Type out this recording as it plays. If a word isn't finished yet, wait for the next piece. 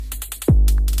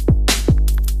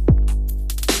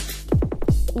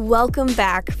Welcome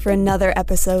back for another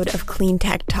episode of Clean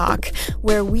Tech Talk,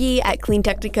 where we at Clean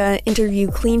Technica interview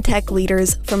clean tech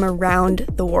leaders from around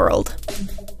the world.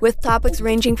 With topics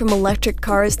ranging from electric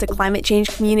cars to climate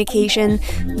change communication,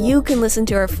 you can listen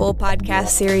to our full podcast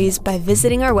series by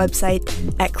visiting our website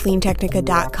at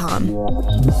cleantechnica.com.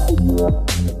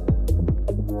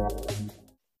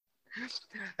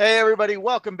 Hey everybody,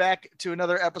 welcome back to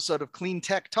another episode of Clean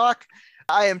Tech Talk.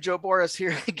 I am Joe Boris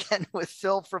here again with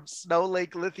Phil from Snow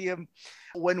Lake Lithium.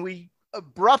 When we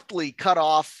abruptly cut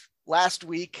off last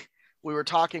week, we were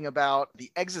talking about the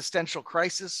existential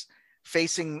crisis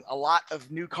facing a lot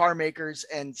of new car makers.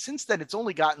 And since then, it's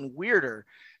only gotten weirder.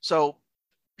 So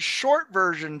short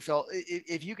version, Phil,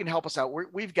 if you can help us out,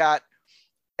 we've got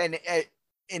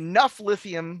enough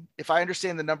lithium, if I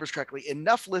understand the numbers correctly,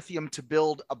 enough lithium to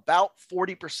build about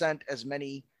 40% as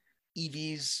many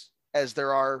EVs as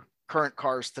there are current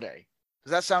cars today.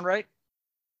 Does that sound right?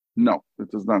 No, it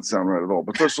does not sound right at all.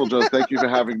 But first of all, Joe, thank you for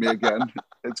having me again.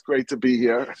 It's great to be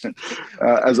here,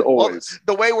 as always.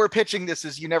 Well, the way we're pitching this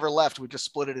is you never left. We just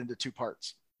split it into two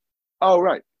parts. Oh,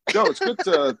 right. No, it's good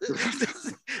to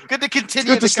good to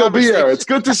continue. It's good to still be here. It's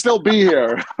good to still be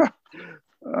here.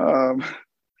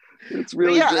 It's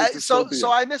really great to still be so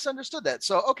here. I misunderstood that.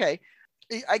 So okay,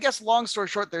 I guess long story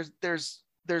short,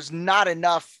 there's not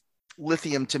enough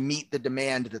lithium to meet the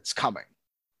demand that's coming.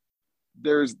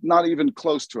 There's not even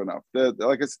close to enough.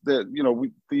 Like I said,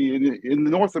 in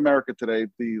North America today,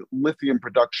 the lithium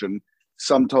production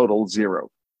sum total zero.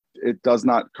 It does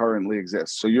not currently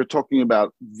exist. So you're talking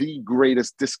about the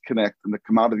greatest disconnect in the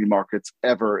commodity markets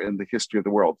ever in the history of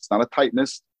the world. It's not a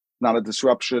tightness, not a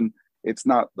disruption. It's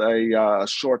not a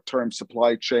short-term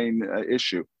supply chain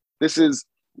issue. This is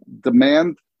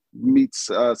demand meets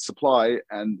supply,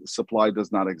 and supply does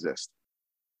not exist.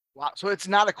 Wow. So it's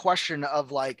not a question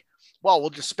of like, well, we'll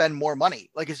just spend more money.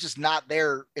 Like it's just not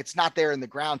there. It's not there in the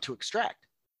ground to extract.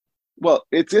 Well,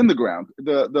 it's in the ground.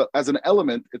 The as an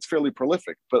element, it's fairly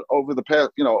prolific. But over the past,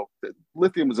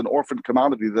 lithium was an orphan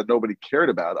commodity that nobody cared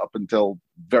about up until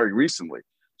very recently.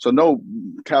 So no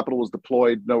capital was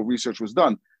deployed, no research was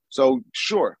done. So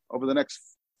sure, over the next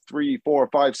 3, 4,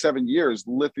 5, 7 years,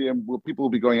 people will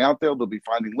be going out there. They'll be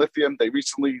finding lithium.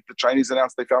 The Chinese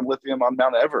announced they found lithium on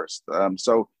Mount Everest.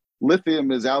 So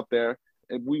lithium is out there.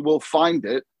 We will find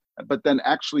it, but then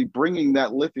actually bringing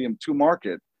that lithium to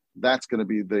market, that's going to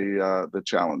be the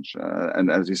challenge. And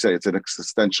as you say, it's an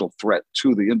existential threat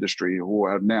to the industry, who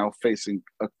are now facing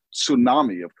a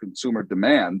tsunami of consumer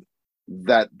demand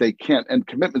that they can't, and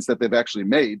commitments that they've actually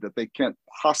made that they can't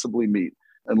possibly meet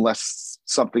unless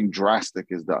something drastic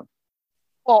is done.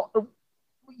 Well,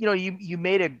 you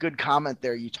made a good comment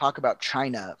there. You talk about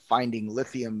China finding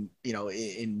lithium,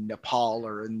 in Nepal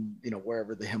or in,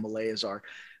 wherever the Himalayas are.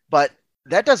 But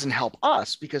that doesn't help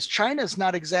us because China is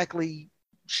not exactly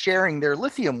sharing their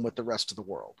lithium with the rest of the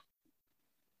world.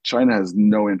 China has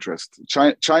no interest.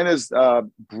 China's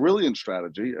brilliant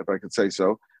strategy, if I could say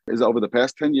so, is over the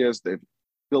past 10 years, they've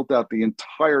built out the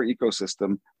entire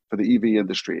ecosystem for the EV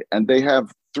industry. And they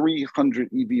have 300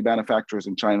 EV manufacturers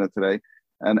in China today.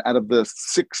 And out of the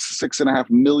 6.5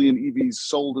 million EVs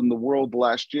sold in the world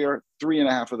last year,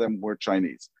 3.5 of them were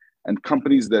Chinese. And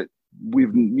companies that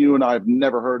you and I have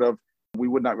never heard of, we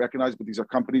would not recognize, but these are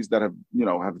companies that have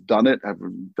done it, have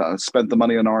spent the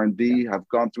money on R&D, have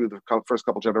gone through the first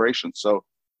couple generations. So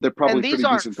they're probably and these pretty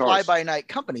aren't decent cars. fly-by-night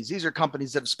companies. These are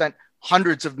companies that have spent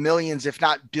hundreds of millions, if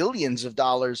not billions of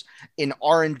dollars in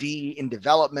R&D, in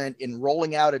development, in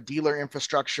rolling out a dealer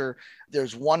infrastructure.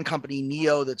 There's one company,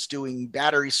 NIO, that's doing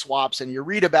battery swaps, and you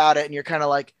read about it and you're kind of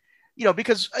like,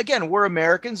 because again, we're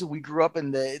Americans and we grew up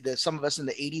in some of us in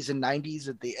the 80s and 90s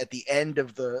at the end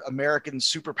of the American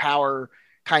superpower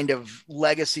kind of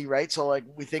legacy, right? So like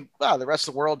we think, wow, the rest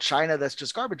of the world, China, that's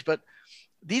just garbage. But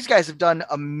these guys have done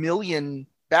 1 million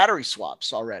battery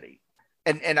swaps already.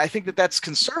 And I think that's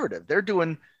conservative. They're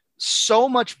doing so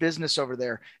much business over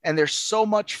there and they're so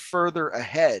much further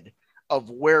ahead of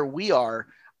where we are.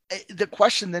 The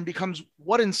question then becomes,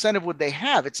 what incentive would they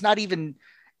have? It's not even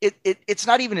it's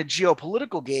not even a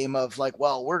geopolitical game of like,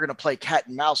 well, we're going to play cat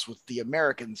and mouse with the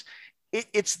Americans.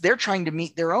 They're trying to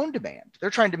meet their own demand. They're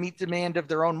trying to meet demand of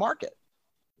their own market.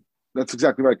 That's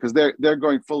exactly right, because they're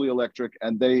going fully electric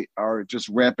and they are just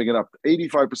ramping it up.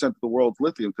 85% of the world's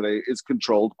lithium today is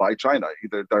controlled by China,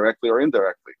 either directly or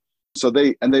indirectly. So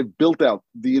they've built out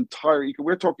the entire.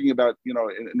 We're talking about in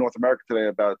North America today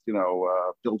about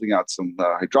building out some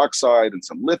hydroxide and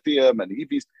some lithium and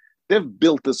EVs. they've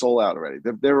built this all out already.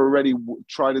 They're already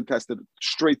tried and tested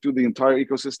straight through the entire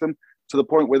ecosystem to the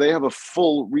point where they have a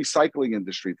full recycling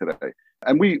industry today.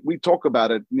 And we talk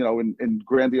about it, in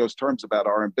grandiose terms about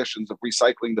our ambitions of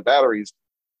recycling the batteries.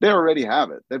 They already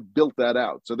have it. They've built that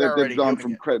out. So they've gone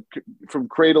from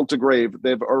cradle to grave.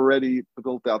 They've already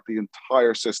built out the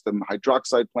entire system: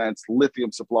 hydroxide plants,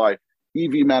 lithium supply,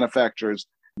 EV manufacturers,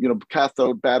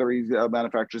 cathode battery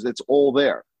manufacturers. It's all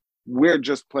there. We're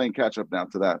just playing catch up now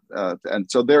to that. And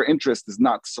so their interest is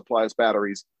not to supply us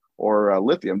batteries or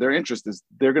lithium. Their interest is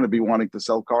they're going to be wanting to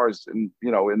sell cars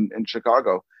in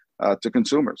Chicago to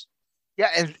consumers. Yeah,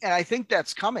 and I think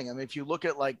that's coming. I mean, if you look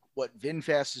at like what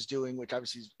VinFast is doing, which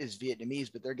obviously is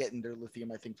Vietnamese, but they're getting their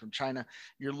lithium, I think, from China.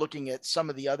 You're looking at some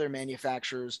of the other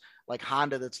manufacturers like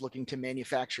Honda that's looking to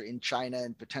manufacture in China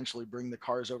and potentially bring the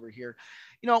cars over here.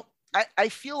 I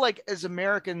feel like as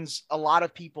Americans, a lot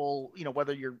of people,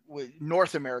 whether you're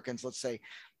North Americans, let's say,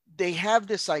 they have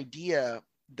this idea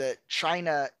that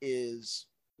China is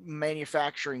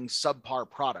manufacturing subpar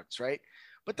products, right?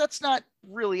 But that's not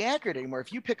really accurate anymore.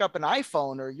 If you pick up an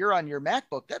iPhone or you're on your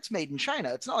MacBook, that's made in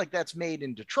China. It's not like that's made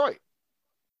in Detroit.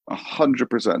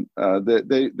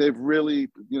 100%. They've really,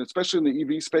 especially in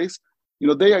the EV space,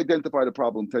 they identified a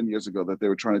problem 10 years ago that they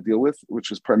were trying to deal with, which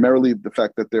was primarily the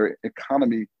fact that their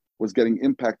economy was getting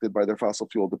impacted by their fossil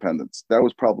fuel dependence. That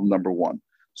was problem number one.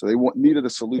 So they needed a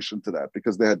solution to that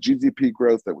because they had GDP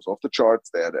growth that was off the charts.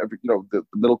 They had the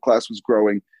middle class was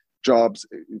growing, jobs,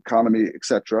 economy,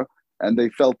 etc. And they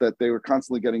felt that they were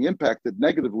constantly getting impacted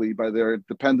negatively by their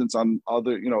dependence on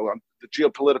other, on the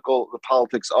the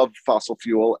politics of fossil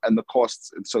fuel and the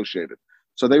costs associated.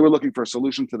 So they were looking for a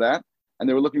solution to that. And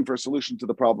they were looking for a solution to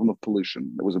the problem of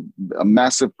pollution. It was a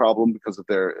massive problem because of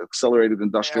their accelerated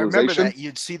industrialization. I remember that.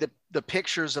 You'd see the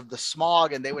pictures of the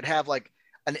smog, and they would have like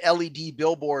an LED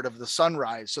billboard of the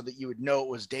sunrise so that you would know it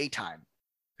was daytime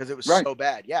because it was so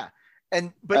bad. Yeah.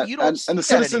 But you don't. And the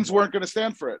citizens weren't going to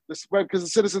stand for it. Because the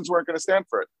citizens weren't going to stand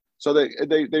for it. So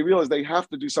they realized they have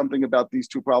to do something about these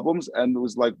two problems. And it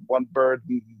was like one bird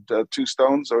and two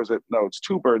stones, or is it? No, it's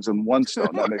two birds and one stone.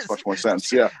 That makes much more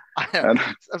sense. Yeah. And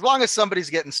as long as somebody's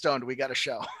getting stoned, we got a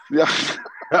show. Yeah.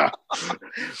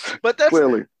 But that's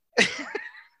clearly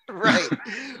right.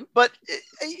 But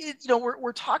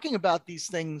we're talking about these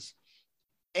things,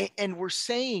 and we're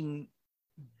saying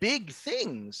big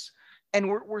things, and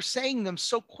we're saying them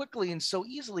so quickly and so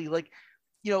easily. Like,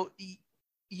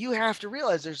 you have to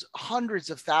realize there's hundreds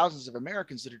of thousands of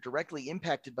Americans that are directly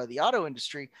impacted by the auto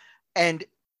industry. And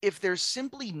if there's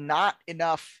simply not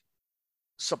enough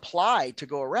supply to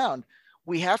go around,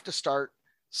 we have to start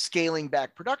scaling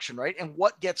back production, right? And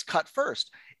what gets cut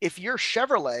first? If you're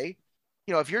Chevrolet,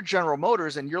 if you're General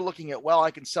Motors and you're looking at, well,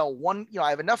 I can sell one,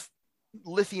 I have enough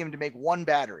lithium to make one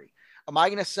battery. Am I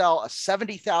going to sell a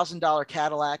 $70,000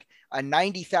 Cadillac, a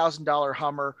 $90,000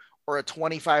 Hummer, or a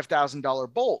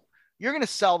 $25,000 Bolt? You're going to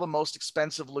sell the most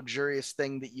expensive, luxurious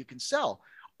thing that you can sell.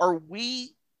 Are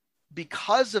we,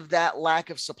 because of that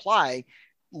lack of supply,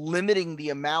 limiting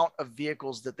the amount of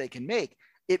vehicles that they can make?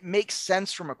 It makes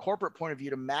sense from a corporate point of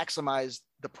view to maximize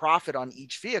the profit on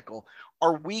each vehicle.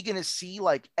 Are we going to see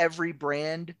like every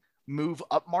brand move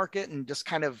up market and just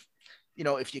kind of,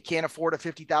 if you can't afford a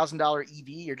 $50,000 EV,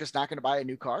 you're just not going to buy a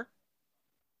new car?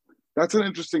 That's an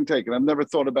interesting take. And I've never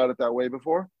thought about it that way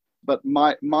before. But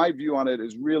my view on it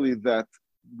is really that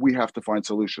we have to find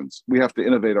solutions. We have to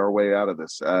innovate our way out of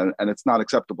this. And it's not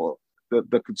acceptable.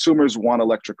 The consumers want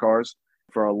electric cars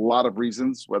for a lot of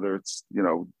reasons, whether it's,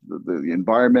 the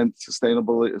environment,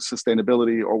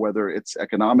 sustainability, or whether it's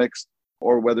economics,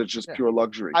 or whether it's just pure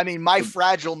luxury. I mean, my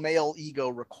fragile male ego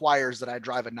requires that I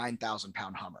drive a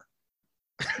 9,000-pound Hummer.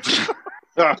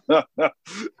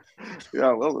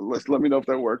 Yeah, well, let me know if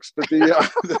that works. But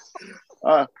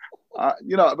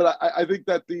but I think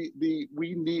that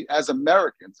we need, as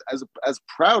Americans, as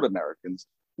proud Americans,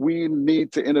 we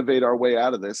need to innovate our way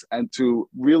out of this and to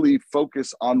really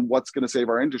focus on what's going to save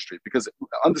our industry. Because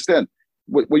understand,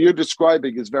 what you're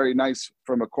describing is very nice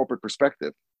from a corporate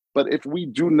perspective. But if we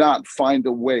do not find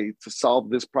a way to solve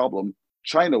this problem,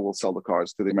 China will sell the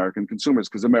cars to the American consumers,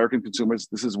 because American consumers,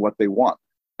 this is what they want.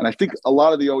 And I think a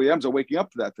lot of the OEMs are waking up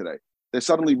to that today. They're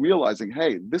suddenly realizing,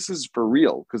 hey, this is for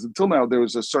real. Because until now, there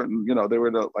was a certain, they were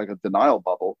in a denial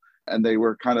bubble, and they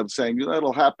were kind of saying,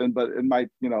 it'll happen, but it might,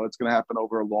 it's going to happen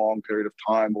over a long period of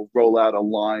time. We'll roll out a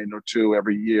line or two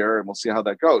every year, and we'll see how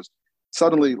that goes.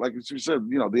 Suddenly, like you said,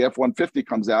 the F-150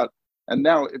 comes out. And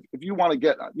now if you want to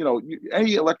get,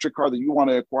 any electric car that you want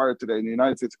to acquire today in the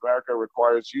United States of America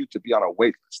requires you to be on a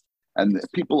wait list. And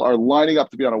people are lining up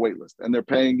to be on a wait list, and they're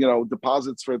paying,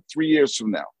 deposits for 3 years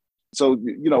from now. So,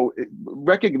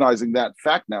 recognizing that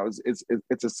fact now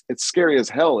it's scary as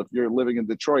hell if you're living in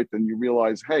Detroit and you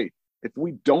realize, hey, if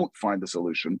we don't find a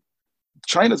solution,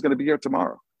 China's going to be here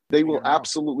tomorrow. They will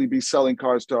absolutely be selling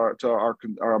cars to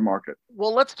our market.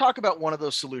 Well, let's talk about one of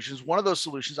those solutions. One of those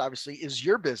solutions, obviously, is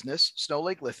your business, Snow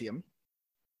Lake Lithium.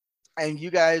 And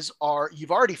you've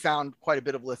already found quite a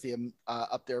bit of lithium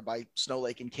up there by Snow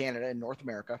Lake in Canada and North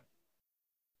America.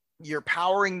 You're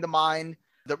powering the mine.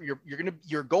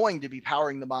 You're going to be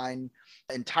powering the mine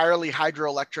entirely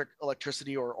hydroelectric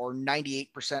electricity or 98%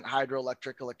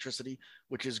 hydroelectric electricity,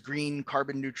 which is green,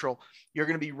 carbon neutral. You're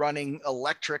going to be running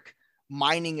electric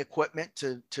mining equipment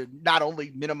to not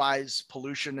only minimize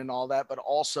pollution and all that, but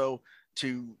also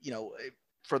to,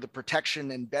 for the protection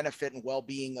and benefit and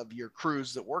well-being of your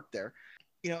crews that work there.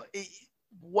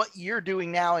 What you're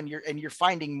doing now, and you're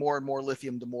finding more and more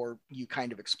lithium the more you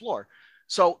kind of explore.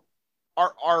 So I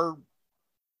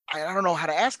don't know how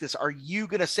to ask this. Are you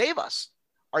going to save us?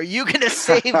 Are you going to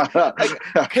save?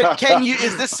 Can you?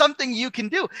 Is this something you can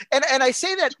do? And I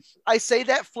say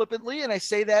that flippantly, and I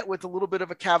say that with a little bit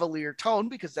of a cavalier tone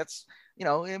because that's,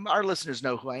 our listeners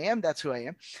know who I am. That's who I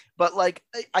am. But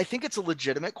I think it's a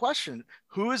legitimate question.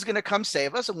 Who is going to come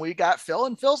save us? And we got Phil,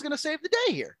 and Phil's going to save the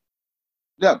day here.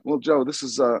 Yeah, well, Joe, this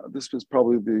was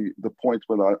probably the point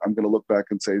when I'm going to look back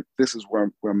and say this is where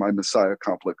my Messiah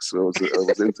complex was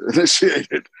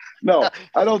initiated. No,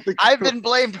 I don't think I've been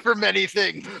blamed for many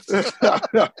things. Yes,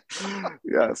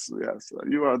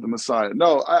 you are the Messiah.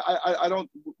 No, I don't.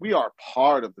 We are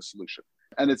part of the solution,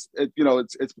 and it's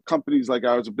companies like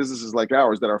ours, or businesses like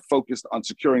ours, that are focused on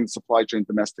securing the supply chain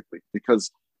domestically,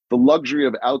 because the luxury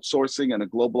of outsourcing and a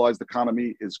globalized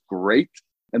economy is great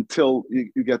until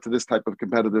you get to this type of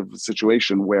competitive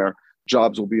situation where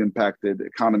jobs will be impacted,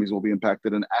 economies will be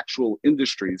impacted, and actual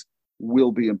industries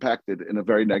will be impacted in a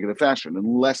very negative fashion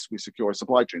unless we secure a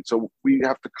supply chain. So we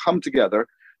have to come together,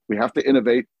 we have to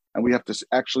innovate, and we have to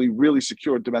actually really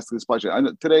secure domestic supply chain.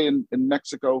 Today in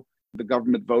Mexico, the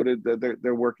government voted that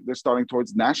they're starting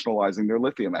towards nationalizing their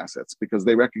lithium assets because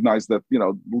they recognize that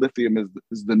lithium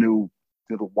is the new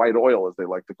white oil, as they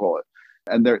like to call it,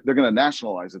 and they're going to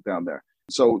nationalize it down there.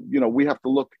 So, we have to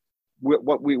look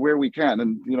where we can.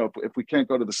 And, if we can't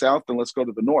go to the south, then let's go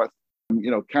to the north.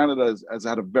 Canada has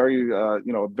had a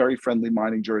very friendly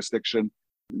mining jurisdiction.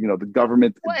 The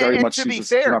government very much sees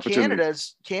this as an opportunity.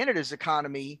 Canada's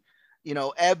economy,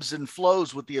 ebbs and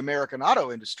flows with the American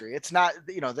auto industry. It's not,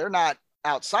 they're not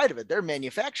outside of it. They're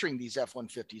manufacturing these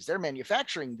F-150s. They're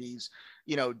manufacturing these,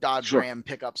 Dodge Ram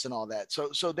pickups and all that.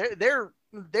 So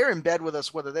they're in bed with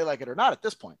us, whether they like it or not at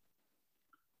this point.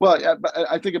 Well, yeah, but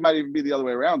I think it might even be the other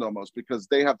way around almost, because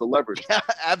they have the leverage. Yeah,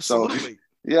 absolutely.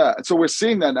 So we're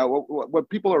seeing that now. What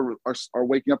people are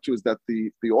waking up to is that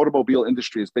the automobile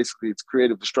industry is basically its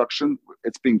creative destruction.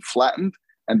 It's being flattened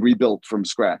and rebuilt from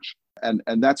scratch, and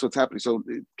that's what's happening. So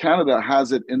Canada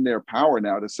has it in their power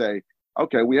now to say,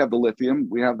 okay, we have the lithium,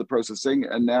 we have the processing,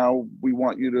 and now we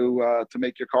want you to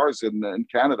make your cars in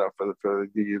Canada for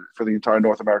the entire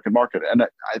North American market. And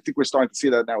I think we're starting to see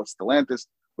that now with Stellantis.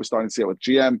 We're starting to see it with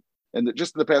GM. And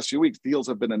just in the past few weeks, deals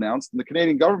have been announced. And the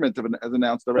Canadian government has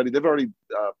announced already. They've already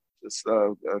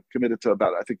committed to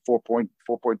about, I think, $4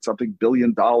 something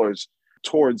billion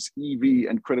towards EV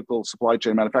and critical supply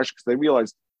chain manufacturing, because they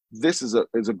realize this is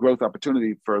a growth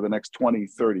opportunity for the next 20,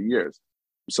 30 years.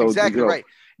 So exactly right.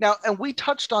 Now, and we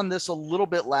touched on this a little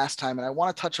bit last time, and I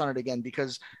want to touch on it again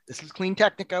because this is Clean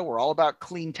Technica. We're all about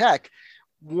clean tech.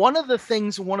 One of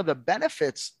the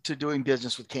benefits to doing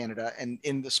business with Canada, and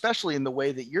especially in the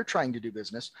way that you're trying to do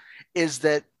business, is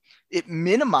that it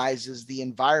minimizes the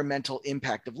environmental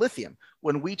impact of lithium.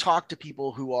 When we talk to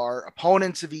people who are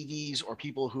opponents of EVs or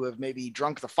people who have maybe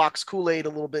drunk the Fox Kool-Aid a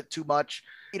little bit too much,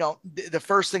 the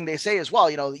first thing they say is, well,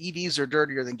 the EVs are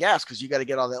dirtier than gas because you got to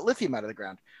get all that lithium out of the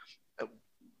ground.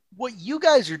 What you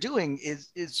guys are doing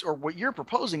is, or what you're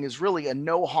proposing is really a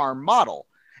no harm model.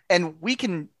 And we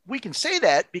can say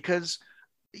that because,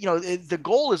 the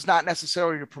goal is not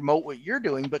necessarily to promote what you're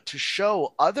doing, but to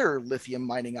show other lithium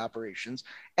mining operations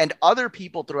and other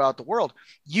people throughout the world,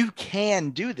 you can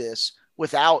do this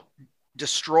without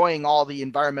destroying all the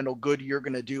environmental good you're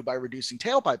going to do by reducing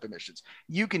tailpipe emissions.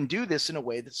 You can do this in a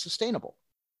way that's sustainable.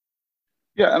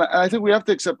 Yeah, and I think we have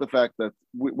to accept the fact that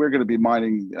we're going to be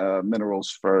mining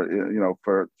minerals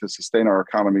to sustain our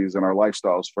economies and our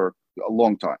lifestyles for a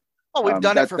long time. Oh, we've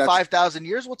done it for 5,000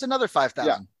 years. What's another 5,000?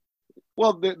 Yeah.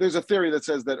 Well, there's a theory that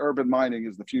says that urban mining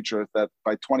is the future, that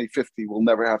by 2050, we'll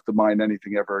never have to mine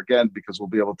anything ever again because we'll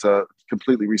be able to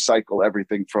completely recycle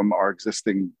everything from our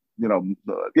existing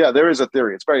there is a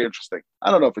theory. It's very interesting. I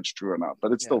don't know if it's true or not,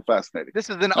 but it's still fascinating. This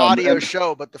is an audio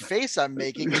show, but the face I'm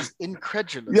making is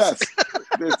incredulous. Yes,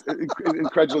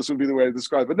 incredulous would be the way to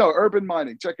describe it. But no, urban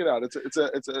mining. Check it out. It's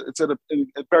a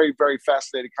very, very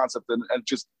fascinating concept, and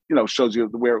just shows you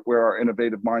where our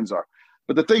innovative minds are.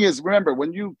 But the thing is, remember,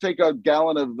 when you take a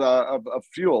gallon of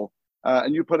fuel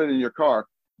and you put it in your car,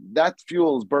 that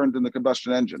fuel is burned in the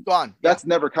combustion engine. Gone. That's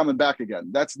never coming back again.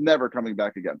 That's never coming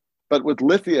back again. But with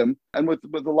lithium and with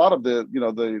a lot of the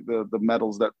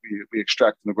metals that we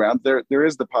extract from the ground, there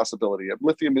is the possibility of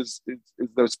lithium is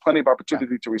there's plenty of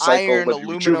opportunity to recycle, iron,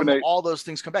 aluminum, all those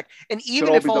things come back. And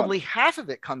even if only half of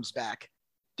it comes back,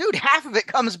 dude, half of it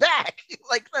comes back.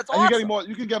 Like, that's awesome. You're getting more.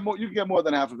 You can get more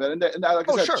than half of it. And like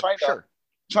I said,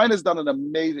 China's done an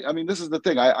amazing. I mean, this is the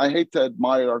thing. I hate to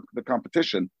admire the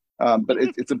competition. But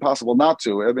it's impossible not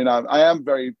to. I mean, I am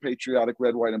very patriotic,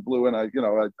 red, white, and blue, and I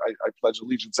pledge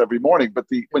allegiance every morning. But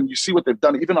when you see what they've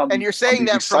done, even on and you're saying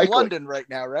that from London right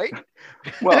now, right?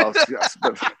 Well, yes,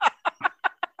 but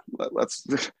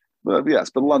yes,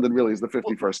 but London really is the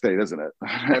 51st state, isn't it?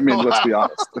 I mean, let's be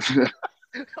honest.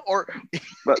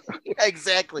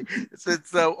 Exactly.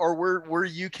 Or we're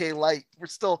UK light.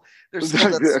 There's still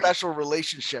that special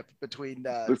relationship between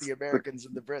the Americans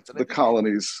and the Brits and the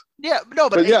colonies. Yeah, no,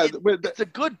 but it's a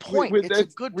good point. It's a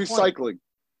good recycling. Point.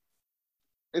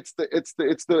 It's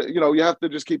the you have to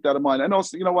just keep that in mind. And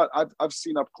also, you know what, I've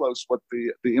seen up close what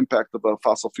the impact of a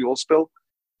fossil fuel spill.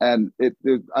 And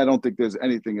I don't think there's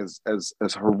anything as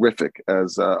horrific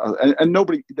as and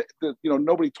nobody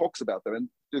talks about them. And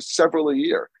there's several a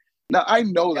year. Now I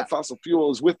know that fossil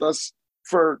fuel is with us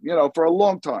for a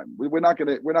long time. We're not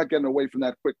getting away from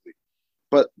that quickly.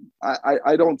 But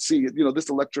I don't see this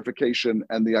electrification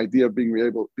and the idea of being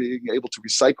able to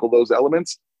recycle those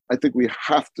elements. I think we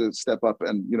have to step up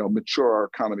and mature our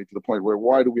economy to the point where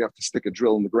why do we have to stick a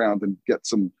drill in the ground and get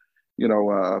some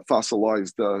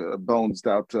fossilized bones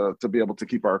out to be able to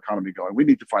keep our economy going? We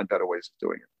need to find better ways of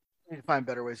doing it. We need to find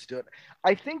better ways to do it.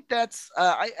 I think that's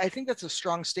I think that's a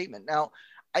strong statement. Now,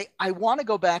 I want to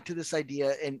go back to this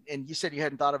idea, and you said you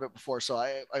hadn't thought of it before, so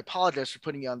I apologize for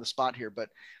putting you on the spot here. But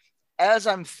as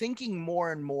I'm thinking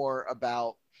more and more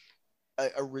about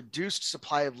a reduced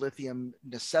supply of lithium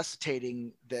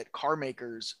necessitating that car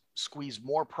makers squeeze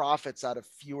more profits out of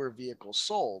fewer vehicles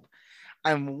sold,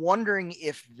 I'm wondering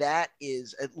if that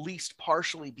is at least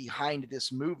partially behind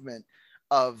this movement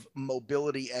of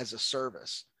mobility as a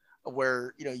service,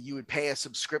 where you would pay a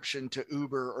subscription to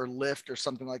Uber or Lyft or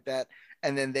something like that,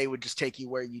 and then they would just take you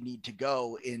where you need to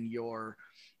go in your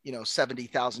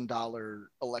 $70,000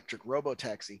 electric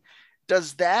robotaxi.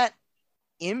 Does that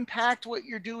impact what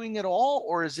you're doing at all,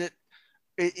 or is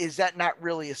that not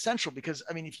really essential? Because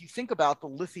I mean, if you think about the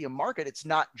lithium market, it's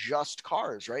not just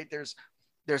cars, right? There's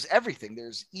everything.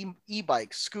 There's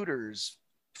e-bikes, scooters,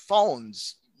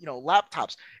 phones,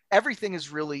 laptops. Everything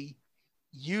is really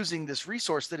using this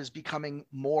resource that is becoming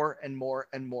more and more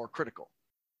and more critical.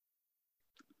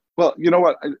 Well, you know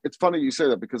what? It's funny you say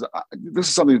that, because this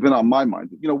is something that's been on my mind.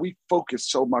 We focus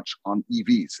so much on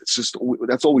EVs. It's just,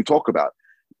 that's all we talk about.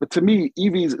 But to me,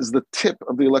 EVs is the tip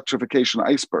of the electrification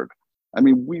iceberg. I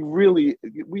mean,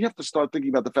 we have to start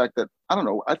thinking about the fact that, I don't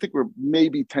know, I think we're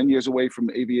maybe 10 years away from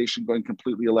aviation going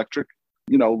completely electric.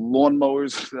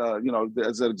 Lawnmowers,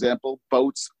 as an example,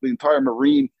 boats, the entire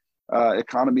marine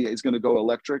economy is going to go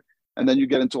electric. And then you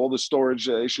get into all the storage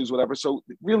issues, whatever. So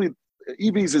really,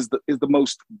 EVs is the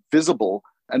most visible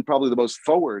and probably the most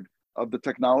forward of the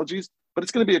technologies, but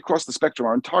it's going to be across the spectrum.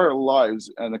 Our entire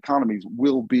lives and economies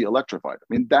will be electrified. I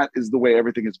mean, that is the way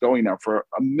everything is going now for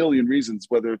a million reasons,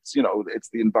 whether it's, it's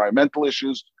the environmental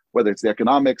issues, whether it's the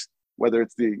economics, whether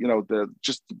it's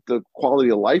the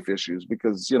quality of life issues,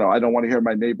 because, I don't want to hear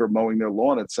my neighbor mowing their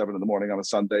lawn at 7 a.m. on a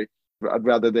Sunday. I'd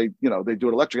rather they do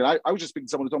it electric. And I was just speaking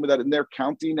to someone who told me that in their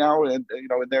county now, and,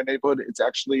 in their neighborhood, it's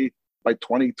actually by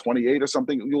 2028 or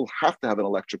something, you'll have to have an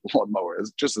electric lawnmower,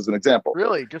 just as an example.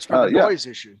 Really? Just for the noise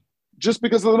issue? Just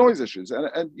because of the noise issues.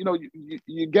 And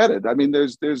you get it. I mean,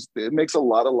 it makes a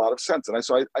lot of sense. And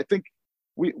I think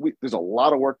there's a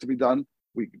lot of work to be done.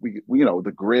 We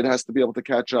the grid has to be able to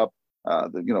catch up,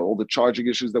 all the charging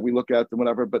issues that we look at and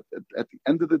whatever. But at the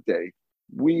end of the day,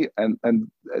 we and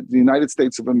the United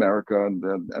States of America,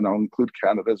 and I'll include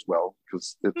Canada as well,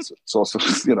 because it's also,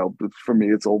 for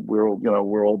me,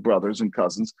 we're all brothers and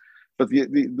cousins. But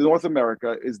the North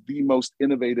America is the most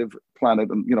innovative planet,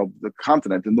 and the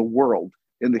continent in the world,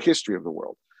 in the history of the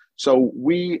world. So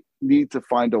we need to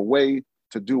find a way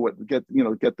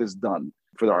to get this done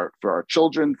for our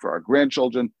children, for our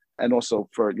grandchildren, and also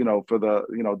for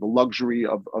the luxury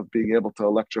of being able to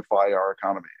electrify our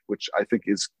economy, which I think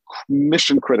is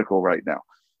mission critical right now.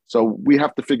 So we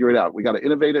have to figure it out. We got to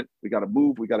innovate it. We got to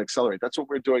move. We got to accelerate. That's what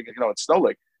we're doing. At Snow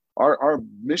Lake, our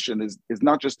mission is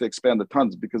not just to expand the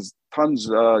tons, because tons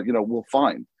we'll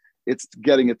find. It's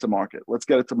getting it to market. Let's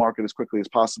get it to market as quickly as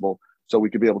possible so we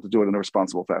can be able to do it in a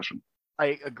responsible fashion.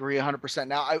 I agree 100%.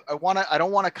 Now, I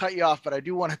don't want to cut you off, but I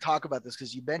do want to talk about this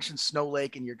because you mentioned Snow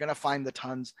Lake and you're going to find the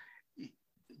tons.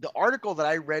 The article that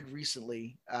I read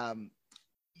recently,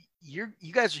 you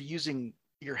guys are using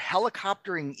your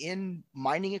helicoptering in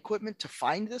mining equipment to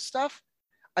find this stuff.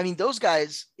 I mean, those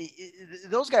guys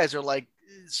are like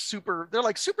they're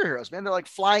like superheroes, man. They're like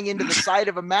flying into the side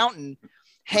of a mountain,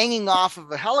 hanging off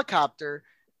of a helicopter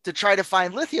to try to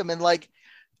find lithium. And like,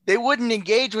 they wouldn't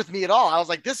engage with me at all. I was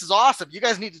like, this is awesome. You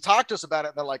guys need to talk to us about it.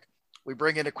 And they're like, we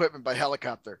bring in equipment by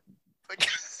helicopter.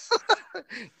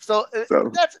 So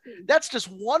that's just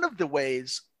one of the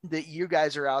ways that you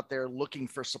guys are out there looking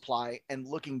for supply and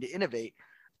looking to innovate.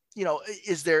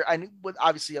 Is there,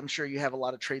 obviously I'm sure you have a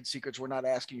lot of trade secrets. We're not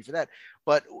asking you for that,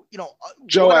 but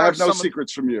Joe, I have no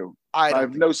secrets from you. I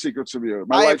have no secrets from you.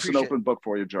 My life's an open book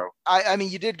for you, Joe. I mean,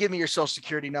 you did give me your social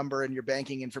security number and your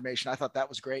banking information. I thought that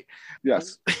was great.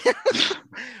 Yes.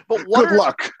 But good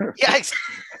luck. Yeah.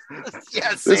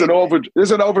 Yes. There's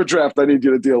an overdraft I need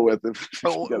you to deal with.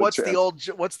 What's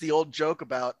the old joke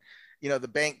about, the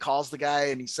bank calls the guy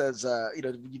and he says,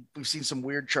 we've seen some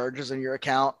weird charges in your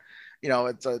account.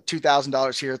 It's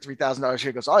 $2,000 here, $3,000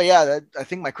 here. He goes, oh yeah, I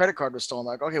think my credit card was stolen.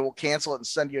 I'm like, okay, we'll cancel it and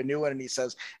send you a new one. And he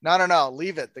says, no,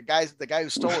 leave it. The guy who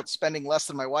stole it's spending less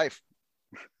than my wife.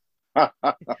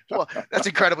 Well, that's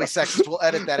incredibly sexist. We'll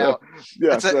edit that out.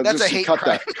 Yeah, that's a hate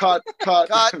crime. Cut.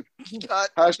 Cut.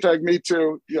 #me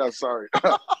too. Yeah, sorry.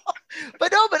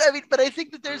 But I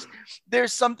think that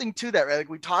there's something to that, right? Like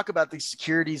we talk about these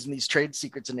securities and these trade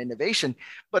secrets and innovation,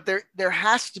 but there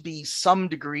has to be some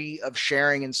degree of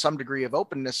sharing and some degree of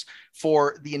openness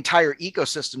for the entire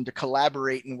ecosystem to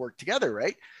collaborate and work together,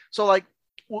 right? So like,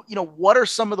 what are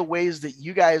some of the ways that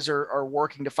you guys are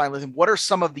working to find lithium? What are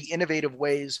some of the innovative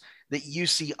ways that you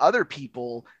see other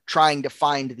people trying to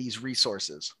find these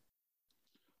resources?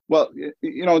 Well,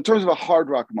 in terms of a hard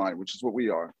rock mine, which is what we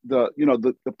are,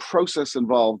 the process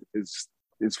involved is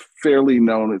fairly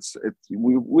known.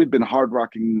 We've been hard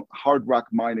rock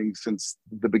mining since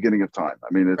the beginning of time.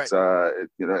 I mean, it's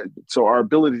right. So our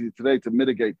ability today to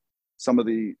mitigate some of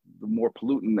the more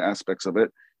pollutant aspects of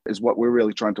it is what we're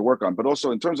really trying to work on. But also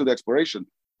in terms of the exploration,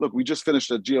 look, we just finished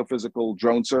a geophysical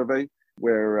drone survey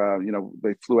where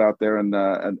they flew out there and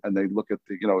they look at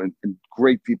the in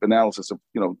great deep analysis of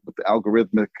with the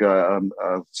algorithmic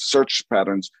search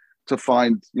patterns to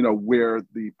find where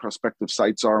the prospective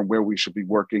sites are and where we should be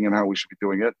working and how we should be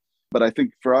doing it. But I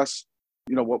think for us,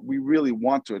 what we really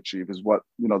want to achieve is what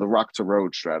the rock to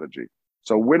road strategy.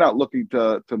 So we're not looking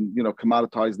to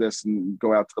commoditize this and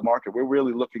go out to the market. We're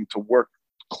really looking to work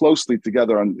closely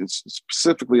together on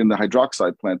specifically in the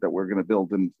hydroxide plant that we're going to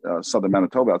build in southern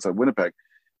Manitoba outside Winnipeg,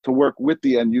 to work with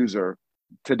the end user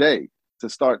today to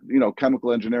start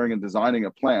chemical engineering and designing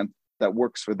a plant that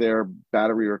works for their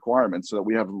battery requirements, so that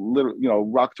we have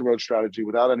rock to road strategy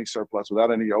without any surplus,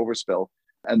 without any overspill,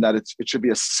 and that it should be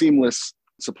a seamless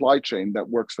supply chain that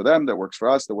works for them, that works for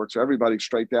us, that works for everybody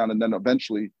straight down, and then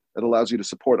eventually it allows you to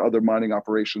support other mining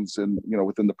operations in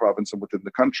within the province and within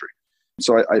the country.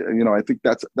 So I think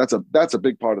that's a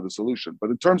big part of the solution.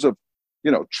 But in terms of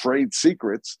trade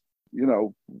secrets,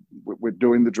 we're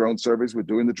doing the drone surveys, we're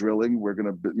doing the drilling, we're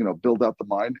going to build out the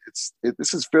mine.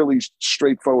 This is fairly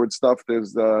straightforward stuff. There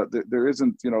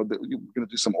isn't we're going to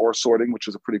do some ore sorting, which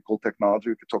is a pretty cool technology.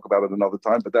 We could talk about it another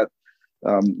time. But that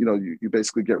you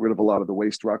basically get rid of a lot of the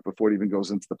waste rock before it even goes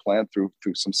into the plant through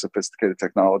some sophisticated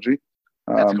technology.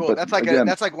 That's cool.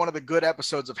 That's like one of the good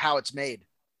episodes of How It's Made.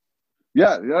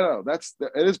 Yeah,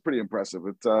 it is pretty impressive.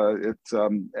 And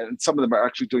some of them are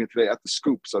actually doing it today at the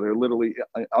scoop. So they're literally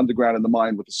underground in the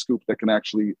mine with a scoop that can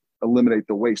actually eliminate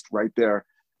the waste right there,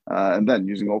 and then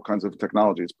using all kinds of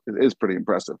technologies. It is pretty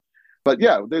impressive. But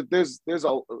yeah, there's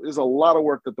a lot of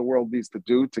work that the world needs to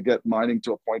do to get mining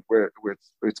to a point where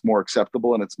it's more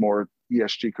acceptable and it's more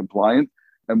ESG compliant,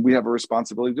 and we have a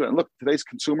responsibility to do it. And look, today's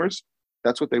consumers,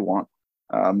 that's what they want.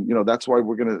 That's why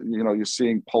we're gonna, you're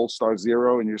seeing Polestar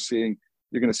 0, and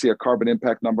you're gonna see a carbon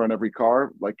impact number on every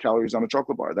car, like calories on a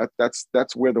chocolate bar.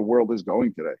 That's where the world is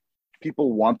going today.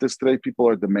 People want this today. People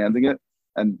are demanding it.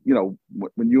 And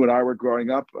when you and I were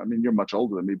growing up, I mean, you're much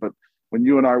older than me, but when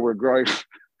you and I were growing,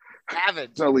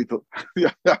 Savage. No, lethal.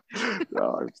 Yeah,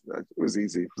 no, it was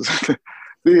easy.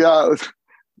 The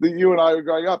you and I were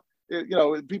growing up.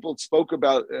 people spoke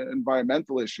about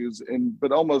environmental issues,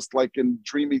 but almost like in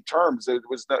dreamy terms. It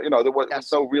was, there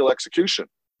was no real execution.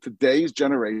 Today's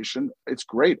generation, it's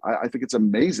great. I think it's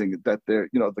amazing that they're,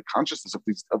 the consciousness of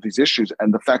these issues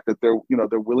and the fact that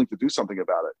they're willing to do something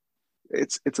about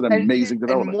it. It's an amazing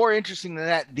development. And more interesting than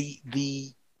that,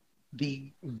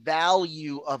 the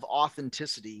value of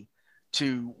authenticity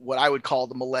to what I would call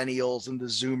the millennials and the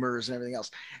Zoomers and everything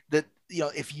else, that,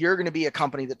 if you're going to be a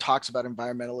company that talks about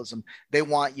environmentalism, they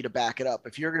want you to back it up.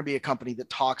 If you're going to be a company that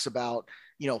talks about,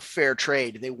 fair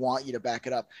trade, they want you to back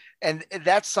it up. And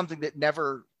that's something that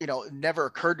never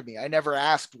occurred to me. I never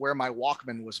asked where my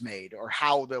Walkman was made or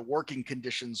how the working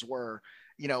conditions were,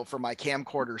 for my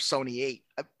camcorder Sony 8.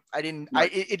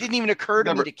 It didn't even occur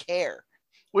to me to care,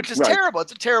 which is terrible.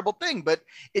 It's a terrible thing, but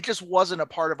it just wasn't a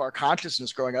part of our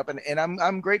consciousness growing up. And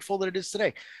I'm grateful that it is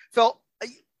today. Phil,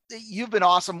 you've been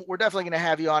awesome. We're definitely going to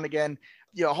have you on again.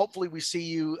 Hopefully we'll see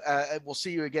you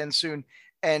again soon.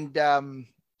 And,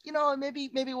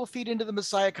 maybe we'll feed into the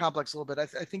Messiah complex a little bit. I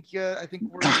think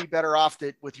we're going to be better off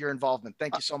with your involvement.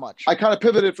 Thank you so much. I kind of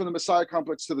pivoted from the Messiah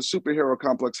complex to the superhero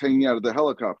complex hanging out of the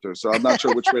helicopter. So I'm not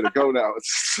sure which way to go now.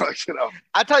 It's like,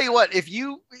 I'll tell you what, if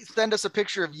you send us a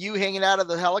picture of you hanging out of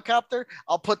the helicopter,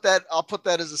 I'll put that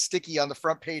as a sticky on the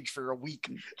front page for a week.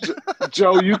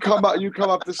 Joe, you come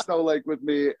up to Snow Lake with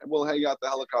me and we'll hang out the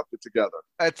helicopter together.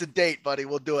 That's a date, buddy.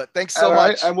 We'll do it. Thanks so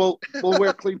much. And we'll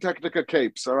wear Clean Technica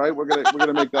capes. All right. We're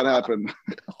gonna make that happen.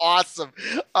 Awesome.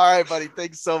 All right, buddy.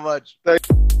 Thanks so much.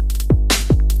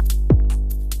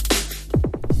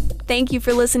 Thank you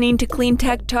for listening to Clean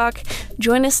Tech Talk.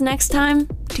 Join us next time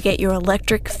to get your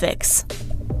electric fix.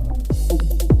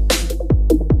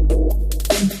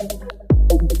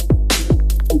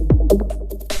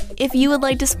 If you would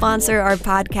like to sponsor our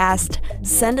podcast,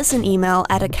 send us an email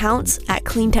at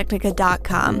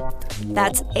accounts@cleantechnica.com.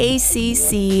 That's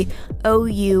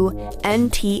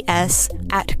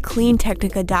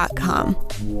ACCOUNTS@cleantechnica.com.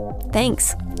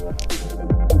 Thanks.